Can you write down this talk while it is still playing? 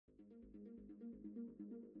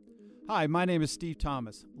Hi, my name is Steve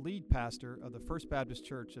Thomas, lead pastor of the First Baptist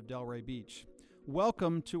Church of Delray Beach.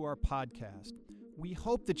 Welcome to our podcast. We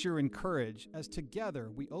hope that you're encouraged as together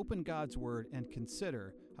we open God's Word and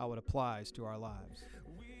consider how it applies to our lives.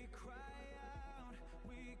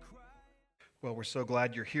 Well, we're so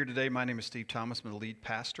glad you're here today. My name is Steve Thomas. I'm the lead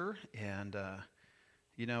pastor, and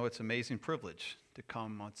it's an amazing privilege to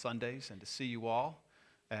come on Sundays and to see you all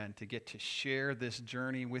and to get to share this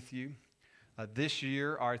journey with you. This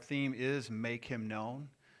year, our theme is Make Him Known,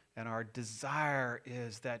 and our desire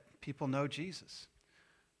is that people know Jesus.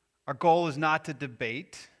 Our goal is not to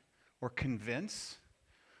debate or convince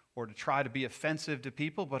or to try to be offensive to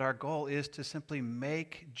people, but our goal is to simply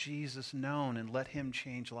make Jesus known and let Him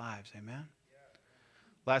change lives. Amen?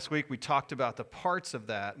 Last week, we talked about the parts of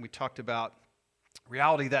that, and we talked about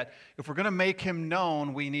reality that if we're going to make Him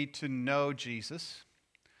known, we need to know Jesus.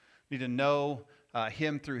 We need to know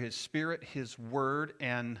Him through His Spirit, His Word,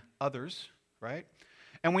 and others, right?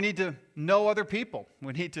 And we need to know other people.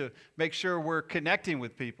 We need to make sure we're connecting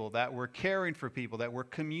with people, that we're caring for people, that we're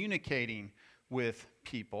communicating with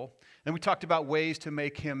people. And we talked about ways to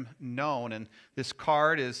make Him known. And this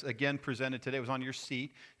card is, again, presented today. It was on your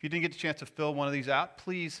seat. If you didn't get a chance to fill one of these out,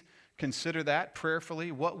 please consider that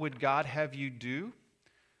prayerfully. What would God have you do?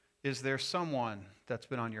 Is there someone that's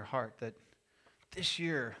been on your heart that this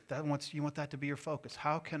year, you want that to be your focus?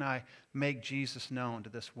 How can I make Jesus known to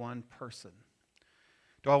this one person?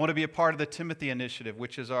 Do I want to be a part of the Timothy Initiative,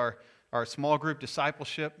 which is our small group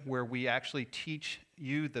discipleship where we actually teach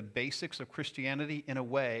you the basics of Christianity in a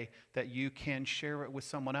way that you can share it with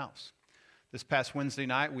someone else? This past Wednesday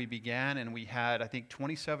night, we began and we had, I think,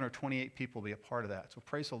 27 or 28 people be a part of that. So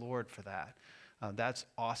praise the Lord for that. That's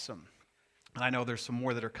awesome. And I know there's some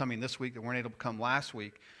more that are coming this week that weren't able to come last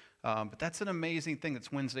week. But that's an amazing thing.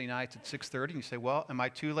 It's Wednesday nights at 6:30. And you say, well, am I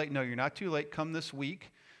too late? No, you're not too late. Come this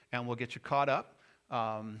week, and we'll get you caught up.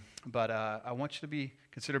 But I want you to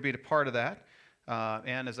consider being a part of that.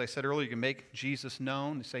 And as I said earlier, you can make Jesus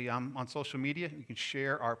known. You say, I'm on social media. You can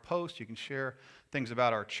share our posts. You can share things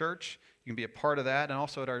about our church. You can be a part of that. And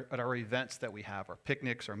also at our events that we have, our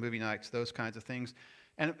picnics, our movie nights, those kinds of things.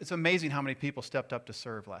 And it's amazing how many people stepped up to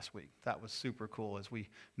serve last week. That was super cool. As we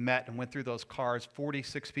met and went through those cards,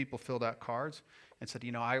 46 people filled out cards and said,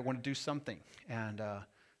 I want to do something. And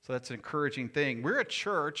so that's an encouraging thing. We're a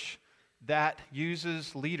church that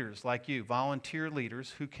uses leaders like you, volunteer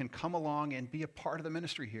leaders, who can come along and be a part of the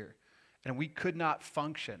ministry here. And we could not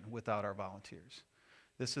function without our volunteers.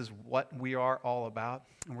 This is what we are all about,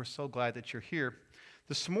 and we're so glad that you're here.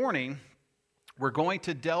 This morning, we're going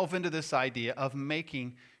to delve into this idea of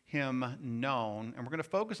making Him known, and we're going to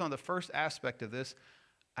focus on the first aspect of this.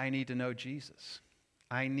 I need to know Jesus.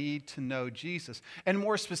 I need to know Jesus. And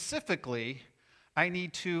more specifically, I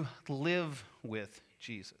need to live with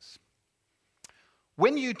Jesus.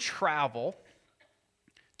 When you travel,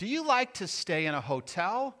 do you like to stay in a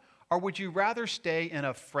hotel, or would you rather stay in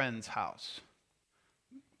a friend's house?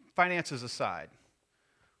 Finances aside.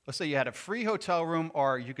 Let's say you had a free hotel room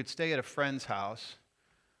or you could stay at a friend's house.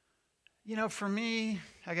 For me,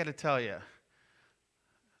 I got to tell you,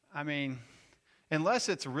 unless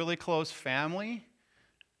it's really close family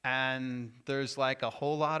and there's like a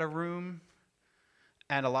whole lot of room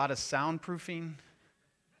and a lot of soundproofing,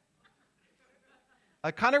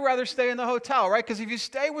 I'd kind of rather stay in the hotel, right? Because if you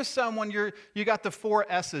stay with someone, you got the 4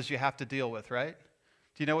 S's you have to deal with, right?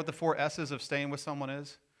 Do you know what the 4 S's of staying with someone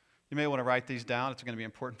is? You may want to write these down. It's going to be an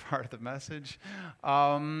important part of the message.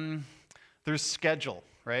 There's schedule,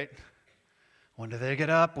 right? When do they get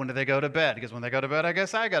up? When do they go to bed? Because when they go to bed, I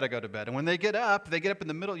guess I got to go to bed. And when they get up in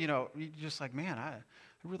the middle, you're just like, man, I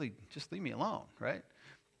really, just leave me alone, right?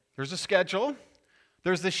 There's a schedule.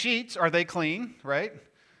 There's the sheets. Are they clean, right?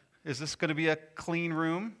 Is this going to be a clean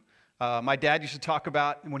room? My dad used to talk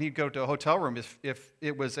about when he'd go to a hotel room if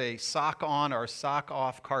it was a sock on or sock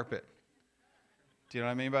off carpet. Do you know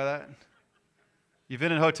what I mean by that? You've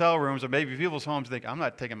been in hotel rooms or maybe people's homes think, I'm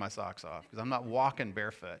not taking my socks off because I'm not walking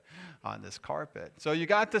barefoot on this carpet. So you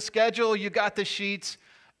got the schedule, you got the sheets,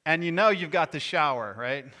 and you've got the shower,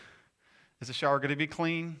 right? Is the shower going to be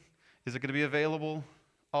clean? Is it going to be available?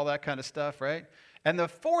 All that kind of stuff, right? And the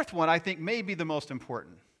fourth one, I think, may be the most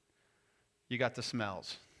important. You got the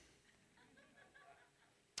smells.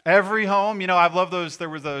 Every home, I've loved those. There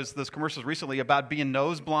were those commercials recently about being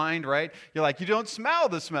nose blind, right? You're like, you don't smell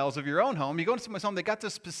the smells of your own home. You go into someone's home, they got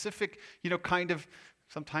this specific, kind of.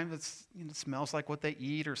 Sometimes it smells like what they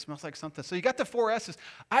eat or smells like something. So you got the 4 S's.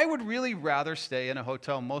 I would really rather stay in a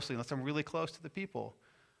hotel mostly unless I'm really close to the people,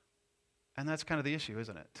 and that's kind of the issue,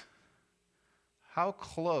 isn't it? How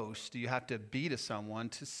close do you have to be to someone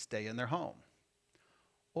to stay in their home?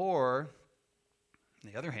 Or,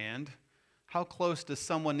 on the other hand, how close does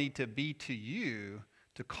someone need to be to you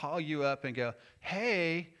to call you up and go,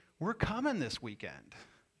 hey, we're coming this weekend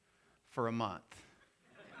for a month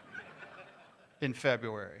in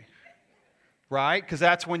February, right? Because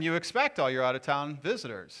that's when you expect all your out-of-town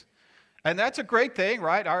visitors. And that's a great thing,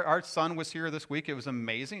 right? Our son was here this week. It was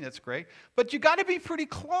amazing. That's great. But you got to be pretty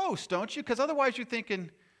close, don't you? Because otherwise you're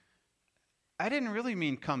thinking, I didn't really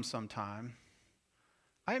mean come sometime.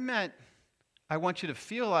 I meant I want you to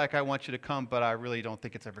feel like I want you to come, but I really don't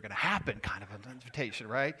think it's ever going to happen kind of an invitation,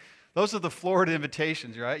 right? Those are the Florida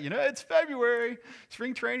invitations, right? It's February,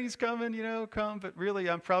 spring training's coming, come, but really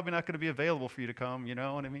I'm probably not going to be available for you to come, you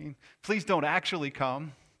know what I mean? Please don't actually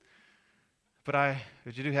come. But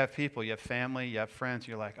you do have people, you have family, you have friends,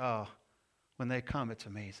 you're like, oh, when they come, it's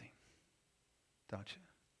amazing, don't you?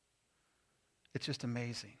 It's just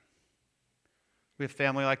amazing. We have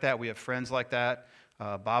family like that. We have friends like that.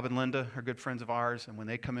 Bob and Linda are good friends of ours, and when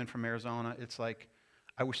they come in from Arizona, it's like,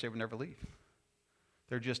 I wish they would never leave.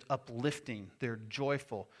 They're just uplifting. They're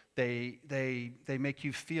joyful. They make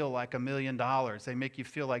you feel like $1 million. They make you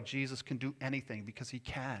feel like Jesus can do anything because he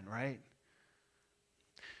can, right?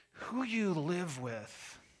 Who you live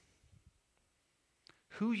with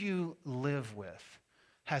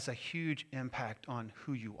has a huge impact on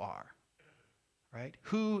who you are, right?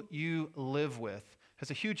 Who you live with has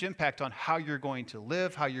a huge impact on how you're going to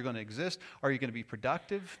live, how you're going to exist. Are you going to be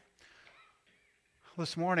productive?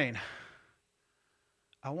 This morning,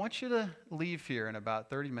 I want you to leave here in about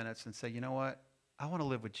 30 minutes and say, you know what? I want to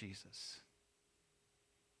live with Jesus.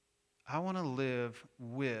 I want to live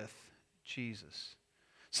with Jesus.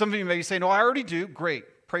 Some of you may be saying, no, I already do.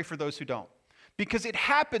 Great. Pray for those who don't. Because it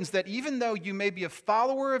happens that even though you may be a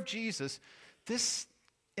follower of Jesus, this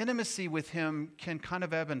intimacy with him can kind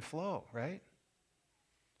of ebb and flow, right?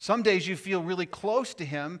 Some days you feel really close to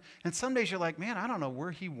him, and some days you're like, man, I don't know where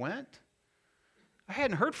he went. I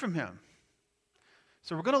hadn't heard from him.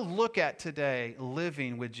 So we're going to look at today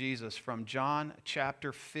living with Jesus from John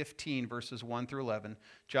chapter 15, verses 1 through 11.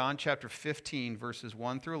 John chapter 15, verses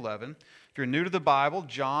 1 through 11. If you're new to the Bible,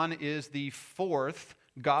 John is the fourth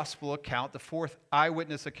gospel account, the fourth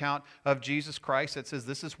eyewitness account of Jesus Christ that says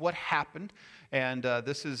this is what happened. And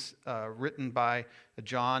this is written by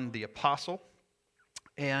John the apostle.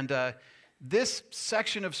 And this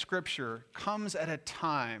section of Scripture comes at a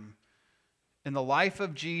time in the life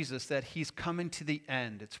of Jesus that he's coming to the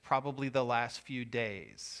end. It's probably the last few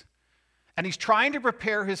days. And he's trying to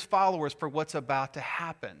prepare his followers for what's about to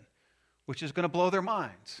happen, which is going to blow their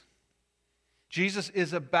minds. Jesus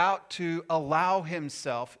is about to allow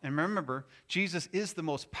himself, and remember, Jesus is the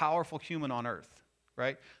most powerful human on earth,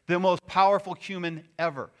 right? The most powerful human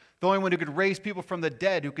ever. The only one who could raise people from the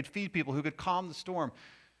dead, who could feed people, who could calm the storm.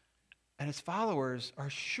 And his followers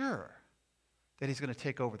are sure that he's going to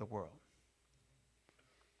take over the world.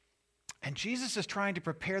 And Jesus is trying to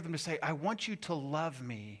prepare them to say, I want you to love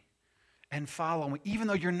me and follow me, even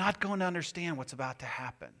though you're not going to understand what's about to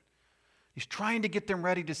happen. He's trying to get them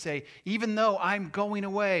ready to say, even though I'm going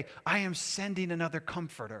away, I am sending another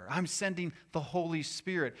comforter. I'm sending the Holy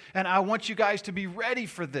Spirit. And I want you guys to be ready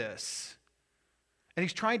for this. And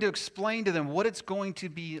he's trying to explain to them what it's going to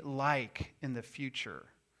be like in the future.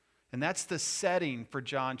 And that's the setting for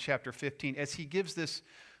John chapter 15, as he gives this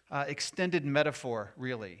extended metaphor,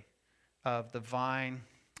 really, of the vine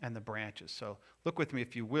and the branches. So look with me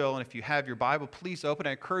if you will, and if you have your Bible, please open.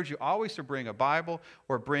 I encourage you always to bring a Bible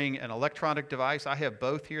or bring an electronic device. I have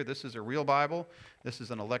both here. This is a real Bible. This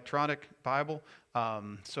is an electronic Bible.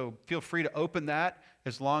 So feel free to open that.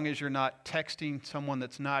 As long as you're not texting someone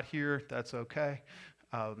that's not here, that's okay.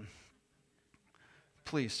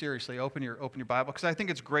 Please, seriously, open your Bible, because I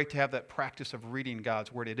think it's great to have that practice of reading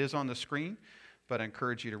God's Word. It is on the screen, but I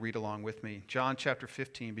encourage you to read along with me. John chapter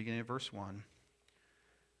 15, beginning at verse 1.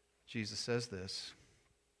 Jesus says this,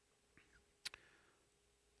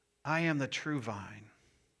 I am the true vine,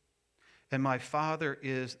 and my Father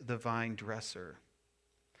is the vine dresser.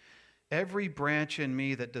 Every branch in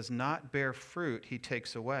me that does not bear fruit, he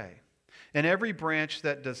takes away. And every branch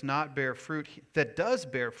that does not bear fruit, that does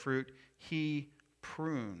bear fruit, he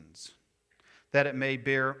prunes, that it may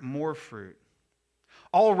bear more fruit.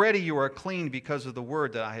 Already you are clean because of the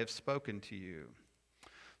word that I have spoken to you.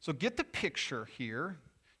 So get the picture here.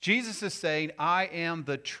 Jesus is saying, I am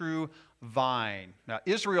the true vine. Now,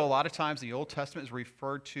 Israel, a lot of times, the Old Testament is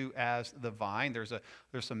referred to as the vine. There's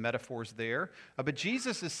some metaphors there. But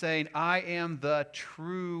Jesus is saying, I am the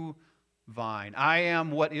true vine. I am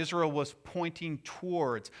what Israel was pointing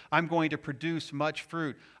towards. I'm going to produce much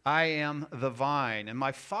fruit. I am the vine. And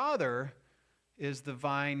my Father is the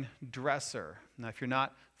vine dresser. Now, if you're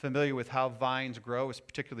not familiar with how vines grow, it's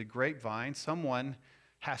particularly grapevine, someone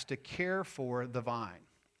has to care for the vine,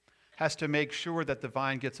 has to make sure that the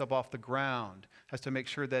vine gets up off the ground, has to make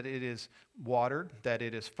sure that it is watered, that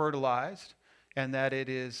it is fertilized, and that it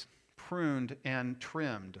is pruned and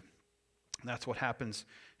trimmed. And that's what happens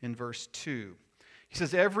in verse 2. He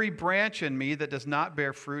says, every branch in me that does not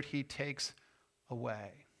bear fruit, he takes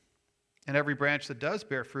away. And every branch that does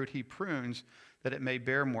bear fruit, he prunes that it may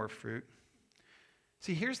bear more fruit.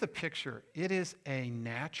 See, here's the picture. It is a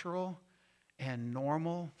natural and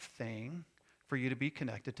normal thing for you to be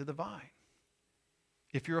connected to the vine.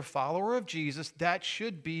 If you're a follower of Jesus, that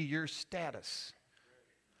should be your status.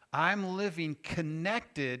 I'm living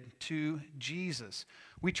connected to Jesus.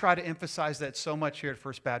 We try to emphasize that so much here at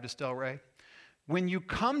First Baptist Delray. When you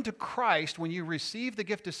come to Christ, when you receive the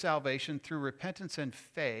gift of salvation through repentance and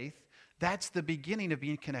faith, that's the beginning of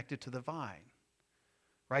being connected to the vine.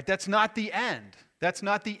 Right? That's not the end. That's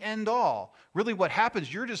not the end all. Really what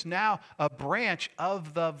happens, you're just now a branch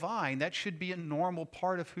of the vine. That should be a normal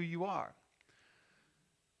part of who you are.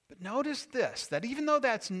 But notice this, that even though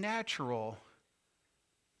that's natural,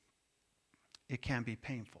 it can be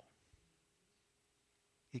painful.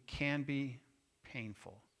 It can be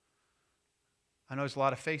painful. I know there's a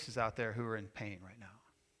lot of faces out there who are in pain right now.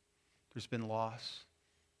 There's been loss.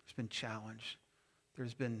 There's been challenge.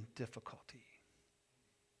 There's been difficulty.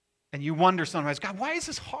 And you wonder sometimes, God, why is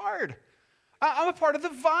this hard? I'm a part of the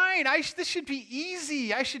vine. This should be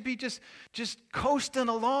easy. I should be just coasting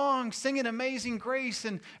along, singing Amazing Grace,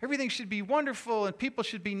 and everything should be wonderful, and people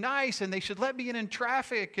should be nice, and they should let me in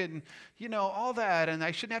traffic, and, all that, and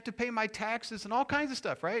I shouldn't have to pay my taxes, and all kinds of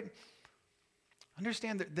stuff, right?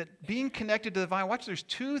 Understand that being connected to the vine, watch, there's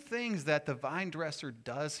two things that the vine dresser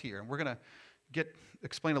does here, and we're going to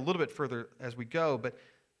explain a little bit further as we go, but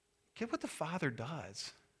get what the Father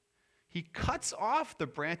does. He cuts off the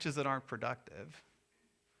branches that aren't productive.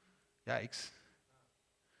 Yikes.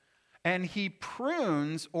 And he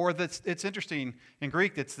prunes, it's interesting, in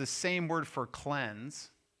Greek, it's the same word for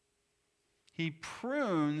cleanse. He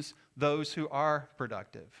prunes those who are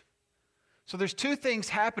productive. So there's two things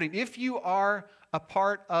happening. If you are a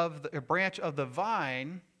part of a branch of the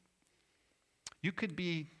vine, you could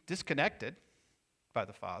be disconnected by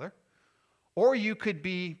the Father. Or you could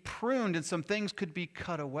be pruned and some things could be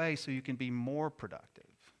cut away so you can be more productive.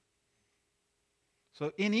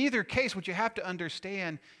 So in either case, what you have to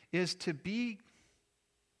understand is to be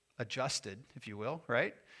adjusted, if you will,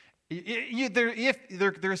 right?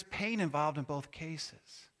 There's pain involved in both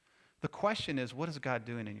cases. The question is, what is God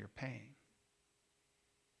doing in your pain?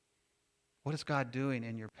 What is God doing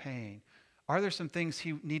in your pain? Are there some things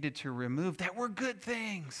he needed to remove that were good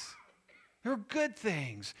things? They're good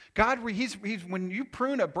things. God, when you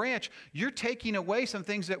prune a branch, you're taking away some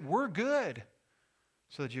things that were good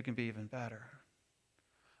so that you can be even better.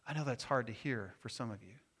 I know that's hard to hear for some of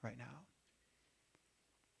you right now.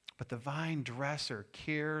 But the vine dresser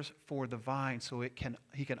cares for the vine so he can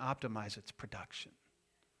optimize its production.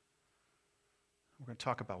 We're going to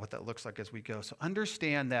talk about what that looks like as we go. So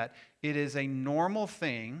understand that it is a normal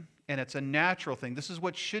thing and it's a natural thing. This is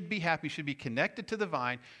what should be happening. You should be connected to the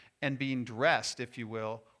vine and being dressed, if you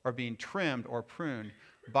will, or being trimmed or pruned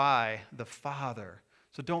by the Father.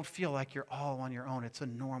 So don't feel like you're all on your own. It's a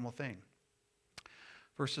normal thing.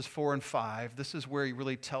 Verses 4 and 5, this is where he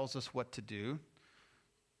really tells us what to do.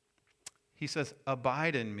 He says,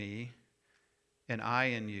 abide in me, and I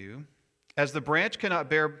in you. As the branch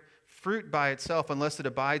cannot bear fruit by itself unless it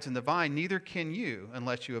abides in the vine, neither can you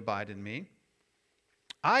unless you abide in me.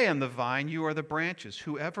 I am the vine, you are the branches.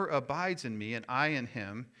 Whoever abides in me, and I in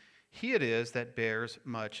him, he it is that bears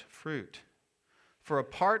much fruit. For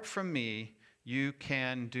apart from me, you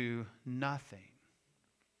can do nothing.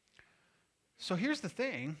 So here's the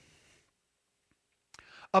thing.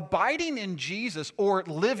 Abiding in Jesus, or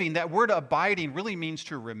living, that word abiding really means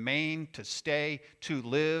to remain, to stay, to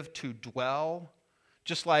live, to dwell,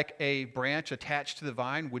 just like a branch attached to the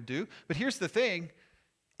vine would do. But here's the thing.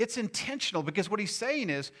 It's intentional, because what he's saying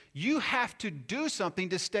is you have to do something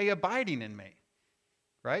to stay abiding in me.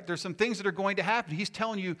 Right? There's some things that are going to happen. He's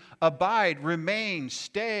telling you, abide, remain,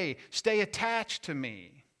 stay attached to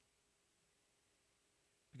me.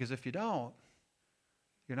 Because if you don't,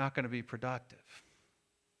 you're not going to be productive.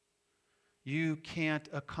 You can't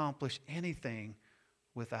accomplish anything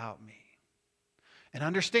without me. And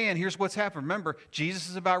understand, here's what's happened. Remember, Jesus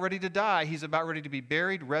is about ready to die. He's about ready to be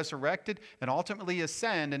buried, resurrected, and ultimately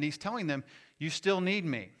ascend. And he's telling them, you still need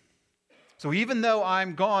me. So even though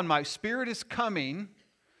I'm gone, my Spirit is coming,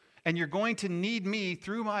 and you're going to need me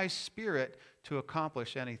through my Spirit to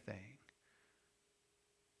accomplish anything.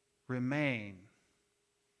 remain,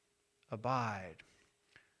 abide.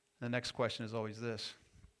 The next question is always this: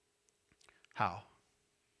 how?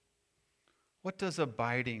 What does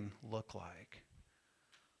abiding look like?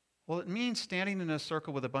 Well, it means standing in a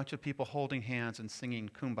circle with a bunch of people holding hands and singing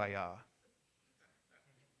Kumbaya.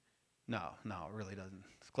 No, it really doesn't.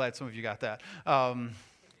 Glad some of you got that.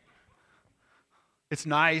 It's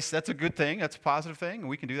nice. That's a good thing. That's a positive thing. And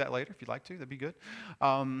we can do that later if you'd like to. That'd be good.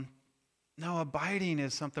 No, abiding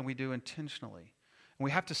is something we do intentionally. And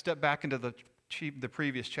we have to step back into the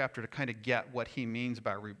previous chapter to kind of get what he means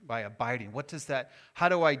by abiding. What does that, how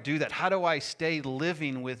do I do that? How do I stay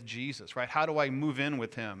living with Jesus, right? How do I move in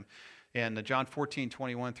with him? And John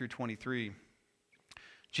 14:21 through 23,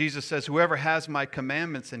 Jesus says, whoever has my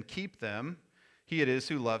commandments and keep them, he it is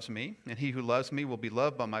who loves me, and he who loves me will be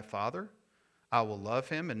loved by my Father. I will love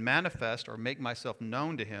him and manifest or make myself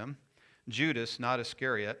known to him. Judas, not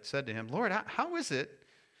Iscariot, said to him, Lord, how is it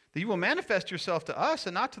that you will manifest yourself to us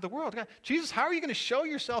and not to the world? God, Jesus, how are you going to show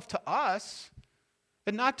yourself to us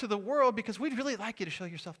and not to the world? Because we'd really like you to show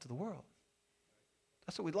yourself to the world.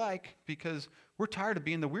 That's what we'd like, because we're tired of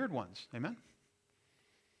being the weird ones. Amen?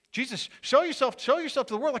 Jesus, show yourself to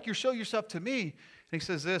the world like you show yourself to me. And he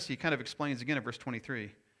says this, he kind of explains again in verse 23.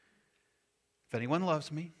 If anyone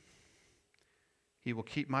loves me, he will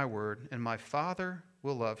keep my word, and my Father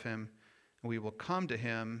will love him, and we will come to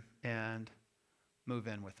him and move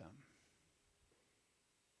in with him.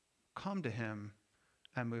 Come to him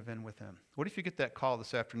and move in with him. What if you get that call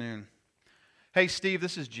this afternoon? Hey, Steve,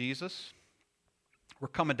 this is Jesus. We're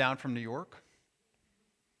coming down from New York,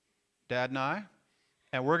 Dad and I,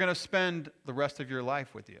 and we're going to spend the rest of your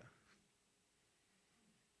life with you.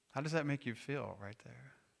 How does that make you feel right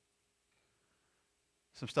there?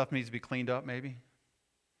 Some stuff needs to be cleaned up, maybe.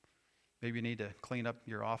 Maybe you need to clean up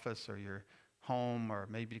your office or your home, or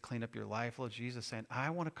maybe to clean up your life. Well, Jesus saying,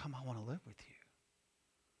 I want to come, I want to live with you.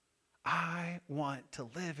 I want to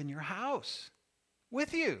live in your house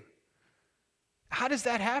with you. How does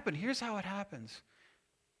that happen? Here's how it happens.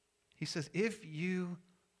 He says, if you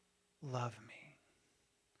love me,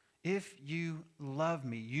 if you love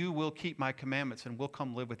me, you will keep my commandments and will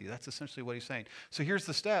come live with you. That's essentially what he's saying. So here's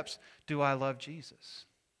the steps. Do I love Jesus?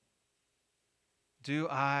 Do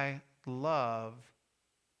I love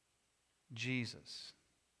Jesus?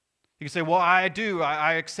 You can say, well, I do.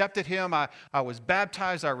 I accepted him. I was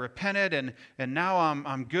baptized. I repented, and now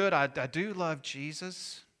I'm good. I do love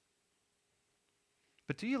Jesus.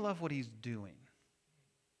 But do you love what he's doing?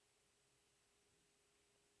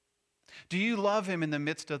 Do you love him in the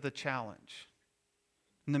midst of the challenge?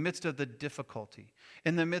 In the midst of the difficulty?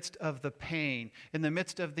 In the midst of the pain? In the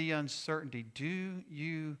midst of the uncertainty? Do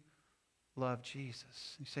you love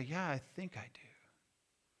Jesus? You say, yeah, I think I do.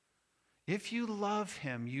 If you love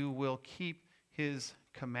him, you will keep his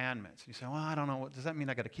commandments. You say, well, I don't know. Does that mean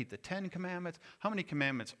I got to keep the 10 commandments? How many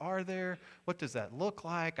commandments are there? What does that look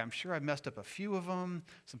like? I'm sure I've messed up a few of them.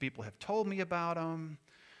 Some people have told me about them.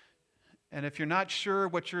 And if you're not sure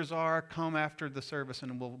what yours are, come after the service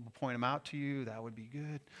and we'll point them out to you. That would be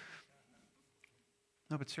good.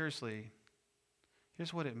 No, but seriously,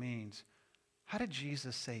 here's what it means. How did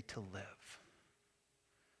Jesus say to live?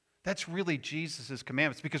 That's really Jesus'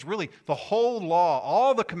 commandments, because really the whole law,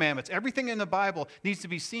 all the commandments, everything in the Bible needs to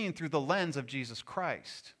be seen through the lens of Jesus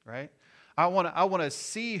Christ, right? I want to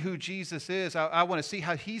see who Jesus is. I want to see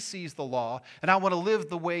how he sees the law, and I want to live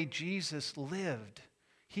the way Jesus lived.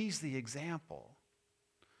 He's the example.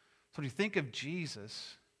 So when you think of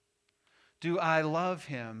Jesus, do I love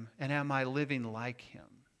him, and am I living like him?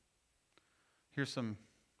 Here's some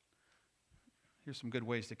good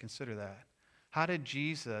ways to consider that. How did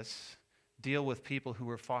Jesus deal with people who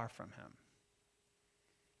were far from him?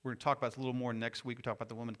 We're going to talk about this a little more next week. We talk about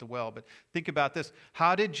the woman at the well, but think about this.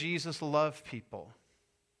 How did Jesus love people?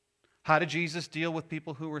 How did Jesus deal with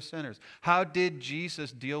people who were sinners? How did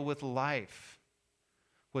Jesus deal with life?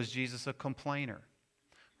 Was Jesus a complainer?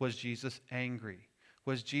 Was Jesus angry?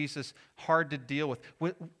 Was Jesus hard to deal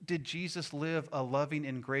with? Did Jesus live a loving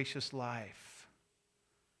and gracious life?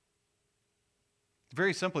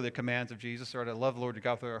 Very simply, the commands of Jesus are to love the Lord your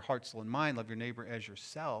God with our heart, soul, and mind. Love your neighbor as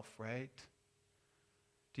yourself, right?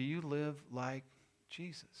 Do you live like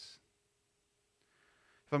Jesus?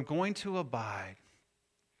 If I'm going to abide,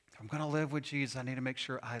 if I'm going to live with Jesus, I need to make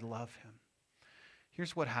sure I love him.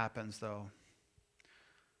 Here's what happens, though.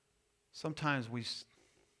 Sometimes we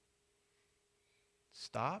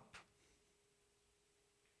stop,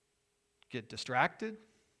 get distracted,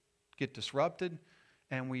 get disrupted,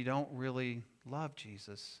 and we don't really love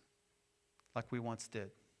Jesus like we once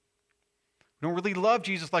did. We don't really love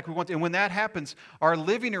Jesus like we want to. And when that happens, our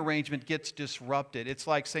living arrangement gets disrupted. It's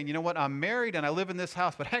like saying, you know what, I'm married and I live in this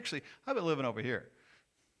house, but actually, I've been living over here.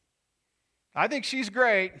 I think she's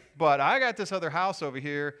great, but I got this other house over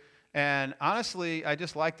here, and honestly, I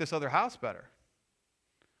just like this other house better.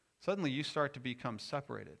 Suddenly, you start to become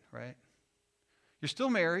separated, right? You're still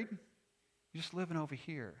married. You're just living over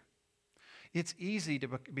here. It's easy to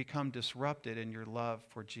become disrupted in your love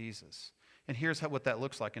for Jesus. And here's what that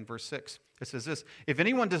looks like in verse 6. It says this, "If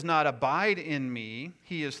anyone does not abide in me,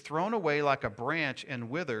 he is thrown away like a branch and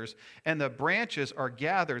withers, and the branches are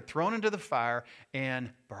gathered, thrown into the fire,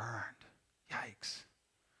 and burned." Yikes.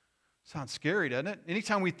 Sounds scary, doesn't it?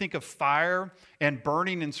 Anytime we think of fire and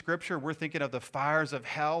burning in Scripture, we're thinking of the fires of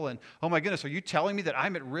hell. And, oh my goodness, are you telling me that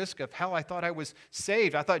I'm at risk of hell? I thought I was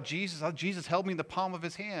saved. I thought Jesus held me in the palm of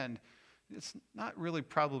his hand. It's not really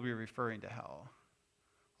probably referring to hell,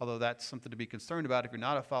 although that's something to be concerned about if you're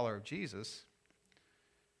not a follower of Jesus.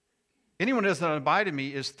 Anyone who does not abide in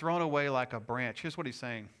me is thrown away like a branch. Here's what he's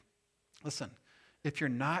saying. Listen, if you're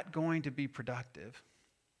not going to be productive,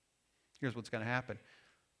 here's what's going to happen.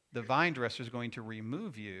 The vine dresser is going to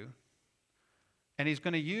remove you, and he's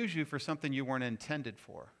going to use you for something you weren't intended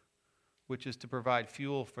for, which is to provide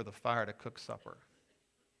fuel for the fire to cook supper.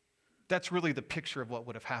 That's really the picture of what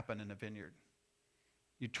would have happened in a vineyard.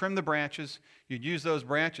 You'd trim the branches, you'd use those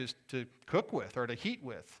branches to cook with or to heat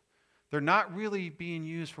with. They're not really being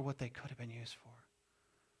used for what they could have been used for,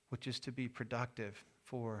 which is to be productive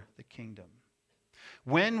for the kingdom.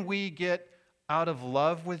 When we get out of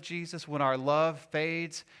love with Jesus, when our love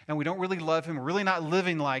fades and we don't really love him, we're really not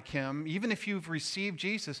living like him, even if you've received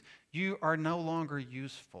Jesus, you are no longer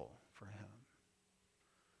useful for him.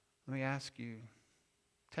 Let me ask you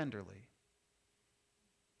tenderly,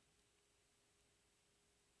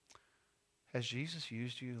 has Jesus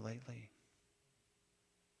used you lately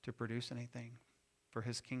to produce anything for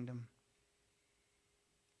his kingdom?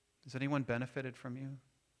 Has anyone benefited from you?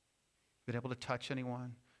 Been able to touch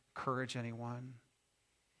anyone? Encourage anyone,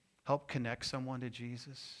 help connect someone to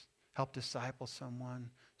Jesus, help disciple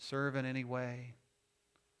someone, serve in any way.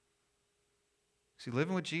 See,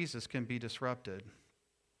 living with Jesus can be disrupted,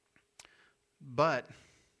 but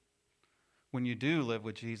when you do live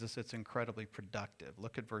with Jesus, it's incredibly productive.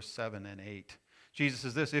 Look at verse 7 and 8. Jesus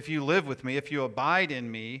says this, "If you live with me, if you abide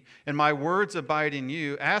in me, and my words abide in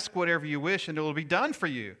you, ask whatever you wish, and it will be done for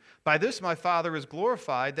you. By this my Father is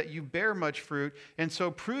glorified, that you bear much fruit, and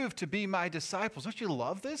so prove to be my disciples." Don't you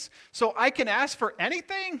love this? So I can ask for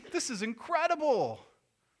anything? This is incredible.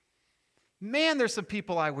 Man, there's some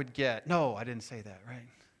people I would get. No, I didn't say that, right?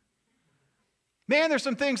 Man, there's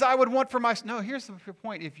some things I would want for myself. No, here's the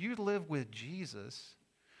point. If you live with Jesus,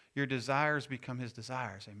 your desires become his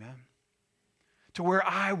desires. Amen? To where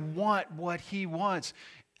I want what he wants.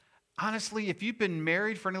 Honestly, if you've been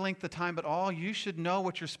married for any length of time at all, you should know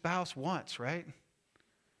what your spouse wants, right?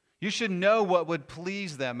 You should know what would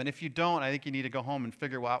please them. And if you don't, I think you need to go home and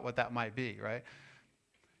figure out what that might be, right?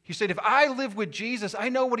 He said, if I live with Jesus, I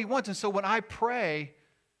know what he wants. And so when I pray,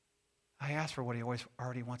 I ask for what he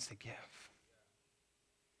already wants to give.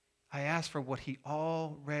 I ask for what he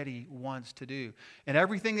already wants to do. And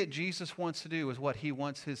everything that Jesus wants to do is what he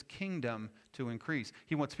wants his kingdom to increase.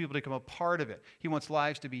 He wants people to become a part of it. He wants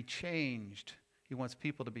lives to be changed. He wants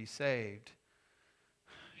people to be saved.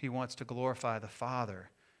 He wants to glorify the Father.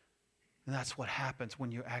 And that's what happens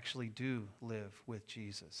when you actually do live with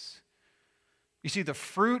Jesus. You see, the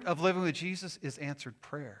fruit of living with Jesus is answered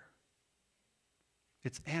prayer.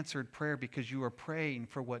 It's answered prayer because you are praying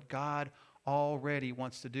for what God already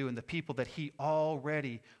wants to do and the people that he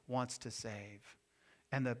already wants to save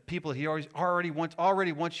and the people he already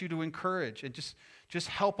wants you to encourage and just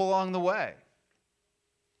help along the way.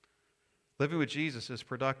 Living with Jesus is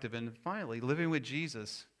productive. And finally, living with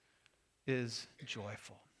Jesus is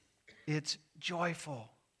joyful. It's joyful.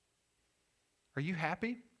 Are you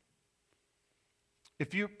happy?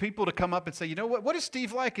 If you people to come up and say, you know what is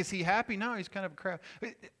Steve like? Is he happy? No, he's kind of a crap.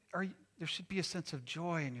 There should be a sense of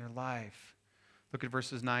joy in your life. Look at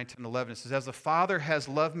verses 9, 10, and 11. It says, "As the Father has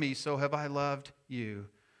loved me, so have I loved you.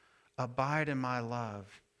 Abide in my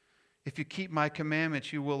love. If you keep my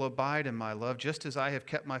commandments, you will abide in my love, just as I have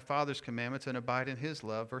kept my Father's commandments and abide in his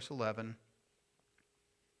love." Verse 11.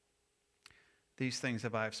 "These things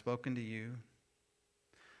have I spoken to you,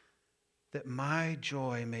 that my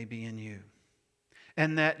joy may be in you,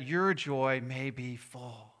 and that your joy may be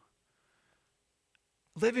full."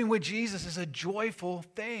 Living with Jesus is a joyful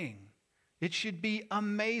thing. It should be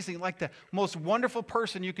amazing, like the most wonderful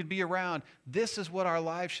person you could be around. This is what our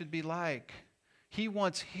lives should be like. He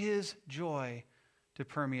wants his joy to to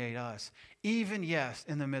permeate us, even, yes,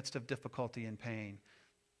 in the midst of difficulty and pain.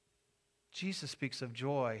 Jesus speaks of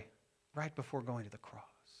joy right before going to the cross.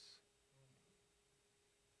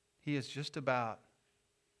 He is just about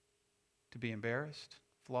to be embarrassed,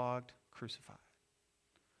 flogged, crucified.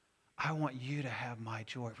 I want you to have my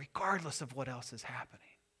joy, regardless of what else is happening.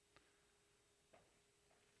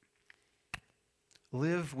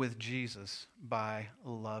 Live with Jesus by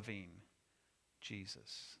loving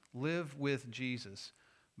Jesus. Live with Jesus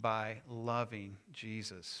by loving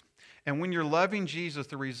Jesus. And when you're loving Jesus,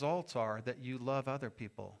 the results are that you love other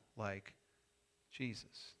people like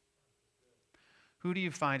Jesus. Who do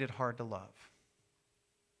you find it hard to love?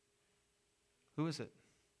 Who is it?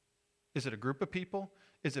 Is it a group of people?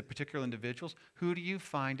 Is it particular individuals? Who do you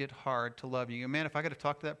find it hard to love? You go, man, if I got to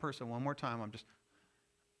talk to that person one more time, if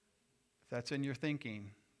that's in your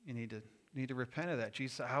thinking, you need to repent of that.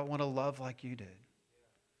 Jesus, I want to love like you did.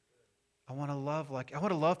 I want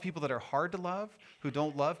to love people that are hard to love, who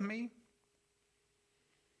don't love me.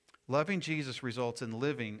 Loving Jesus results in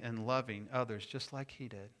living and loving others just like he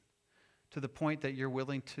did, to the point that you're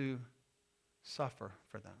willing to suffer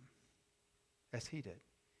for them as he did.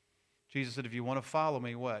 Jesus said, if you want to follow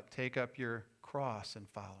me, what? Take up your cross and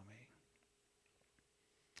follow me.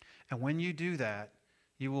 And when you do that,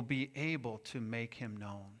 you will be able to make him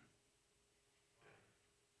known.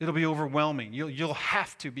 It'll be overwhelming. You'll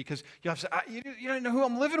have to, because you have to say, you don't know who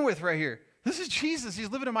I'm living with right here. This is Jesus. He's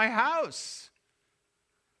living in my house.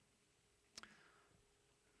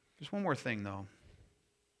 There's one more thing, though.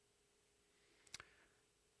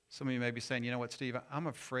 Some of you may be saying, you know what, Steve, I'm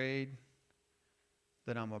afraid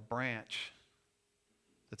that I'm a branch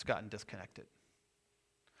that's gotten disconnected.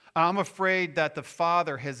 I'm afraid that the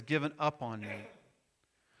Father has given up on me.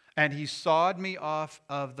 And he sawed me off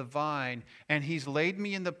of the vine, and he's laid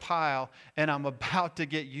me in the pile, and I'm about to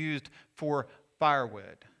get used for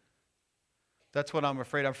firewood. That's what I'm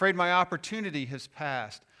afraid. I'm afraid my opportunity has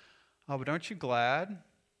passed. Oh, but aren't you glad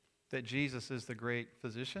that Jesus is the great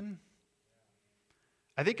physician?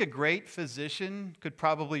 I think a great physician could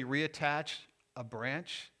probably reattach a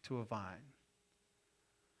branch to a vine.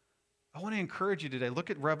 I want to encourage you today. Look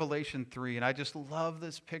at Revelation 3, and I just love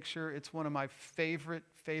this picture. It's one of my favorite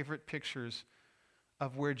pictures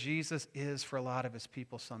of where Jesus is for a lot of his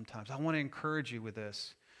people sometimes. I want to encourage you with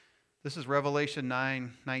this. This is Revelation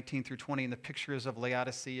 9, 19 through 20, and the picture is of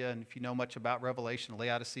Laodicea. And if you know much about Revelation,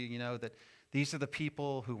 Laodicea, you know that these are the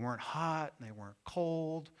people who weren't hot, and they weren't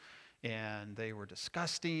cold, and they were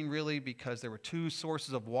disgusting, really, because there were two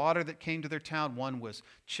sources of water that came to their town. One was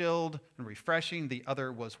chilled and refreshing. The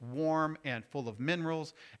other was warm and full of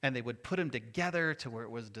minerals. And they would put them together to where it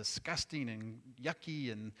was disgusting and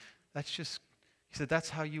yucky. And that's just, he said, that's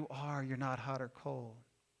how you are. You're not hot or cold.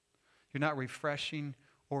 You're not refreshing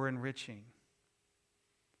or enriching.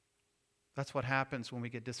 That's what happens when we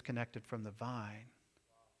get disconnected from the vine.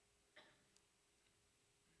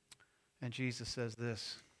 And Jesus says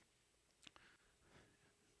this.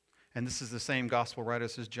 And this is the same gospel writer.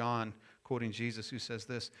 This is John quoting Jesus, who says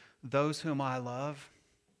this: those whom I love,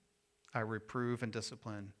 I reprove and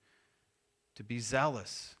discipline, to be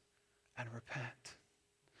zealous and repent.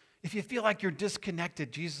 If you feel like you're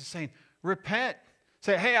disconnected, Jesus is saying, repent.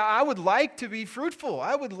 Say, hey, I would like to be fruitful.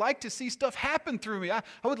 I would like to see stuff happen through me. I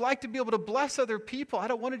would like to be able to bless other people. I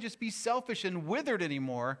don't want to just be selfish and withered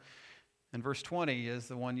anymore. And verse 20 is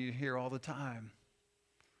the one you hear all the time.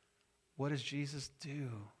 What does Jesus do?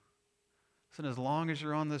 Listen, as long as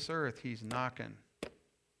you're on this earth, he's knocking.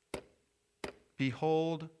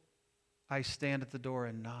 Behold, I stand at the door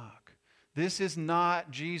and knock. This is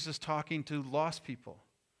not Jesus talking to lost people.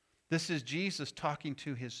 This is Jesus talking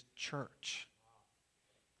to his church.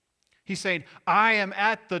 He's saying, I am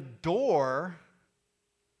at the door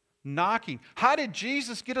knocking. How did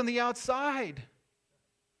Jesus get on the outside?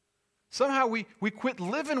 Somehow we quit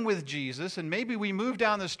living with Jesus, and maybe we move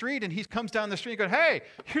down the street and he comes down the street and goes, hey,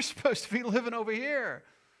 you're supposed to be living over here.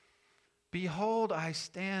 Behold, I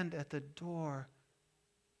stand at the door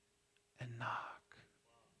and knock.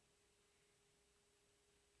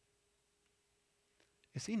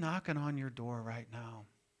 Is he knocking on your door right now?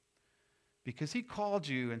 Because he called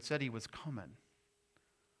you and said he was coming.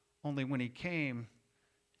 Only when he came,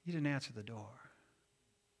 you didn't answer the door.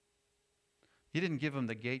 You didn't give him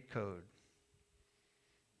the gate code.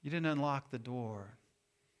 You didn't unlock the door.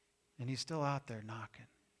 And he's still out there knocking.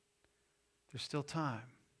 There's still time.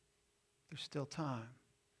 There's still time.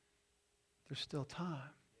 There's still time.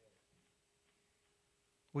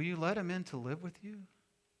 Will you let him in to live with you?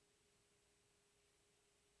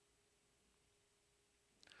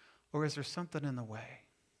 Or is there something in the way?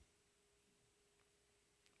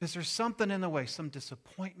 Is there something in the way, some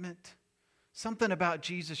disappointment, something about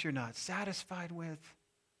Jesus you're not satisfied with?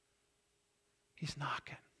 He's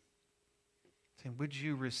knocking. Saying, would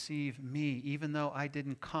you receive me, even though I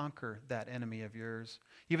didn't conquer that enemy of yours?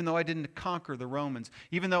 Even though I didn't conquer the Romans?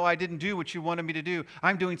 Even though I didn't do what you wanted me to do?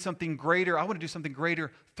 I'm doing something greater. I want to do something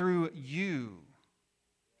greater through you.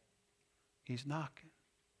 He's knocking.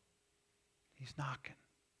 He's knocking.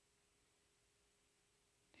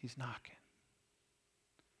 He's knocking.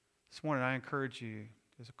 This morning, I encourage you,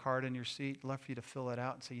 there's a card in your seat. I'd love for you to fill it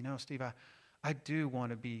out and say, you know, Steve, I do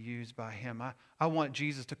want to be used by him. I want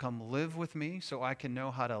Jesus to come live with me so I can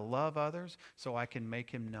know how to love others, so I can make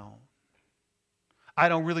him known. I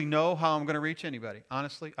don't really know how I'm going to reach anybody.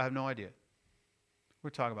 Honestly, I have no idea.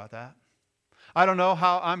 We'll talk about that. I don't know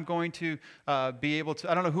how I'm going to be able to,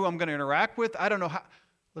 I don't know who I'm going to interact with. I don't know how.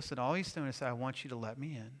 Listen, all he's doing is say, I want you to let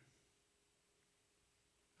me in.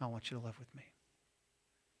 I want you to live with me.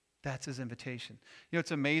 That's his invitation. You know,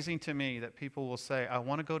 it's amazing to me that people will say, I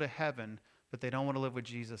want to go to heaven, but they don't want to live with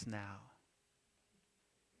Jesus now.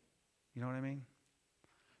 You know what I mean?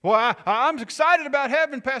 Well, I'm excited about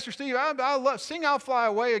heaven, Pastor Steve. I love Sing I'll Fly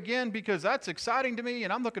Away again because that's exciting to me,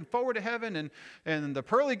 and I'm looking forward to heaven and the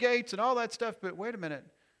pearly gates and all that stuff. But wait a minute.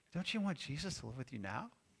 Don't you want Jesus to live with you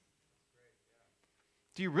now?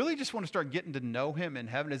 Do you really just want to start getting to know him in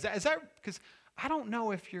heaven? Is that because I don't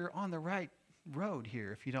know if you're on the right road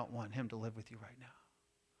here if you don't want him to live with you right now.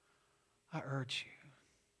 I urge you.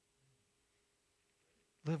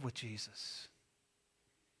 Live with Jesus.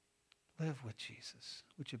 Live with Jesus.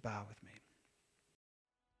 Would you bow with me?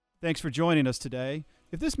 Thanks for joining us today.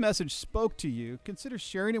 If this message spoke to you, consider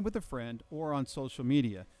sharing it with a friend or on social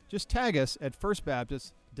media. Just tag us at First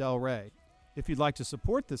Baptist Delray. If you'd like to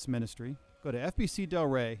support this ministry, go to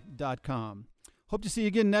fbcdelray.com. Hope to see you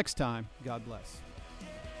again next time. God bless.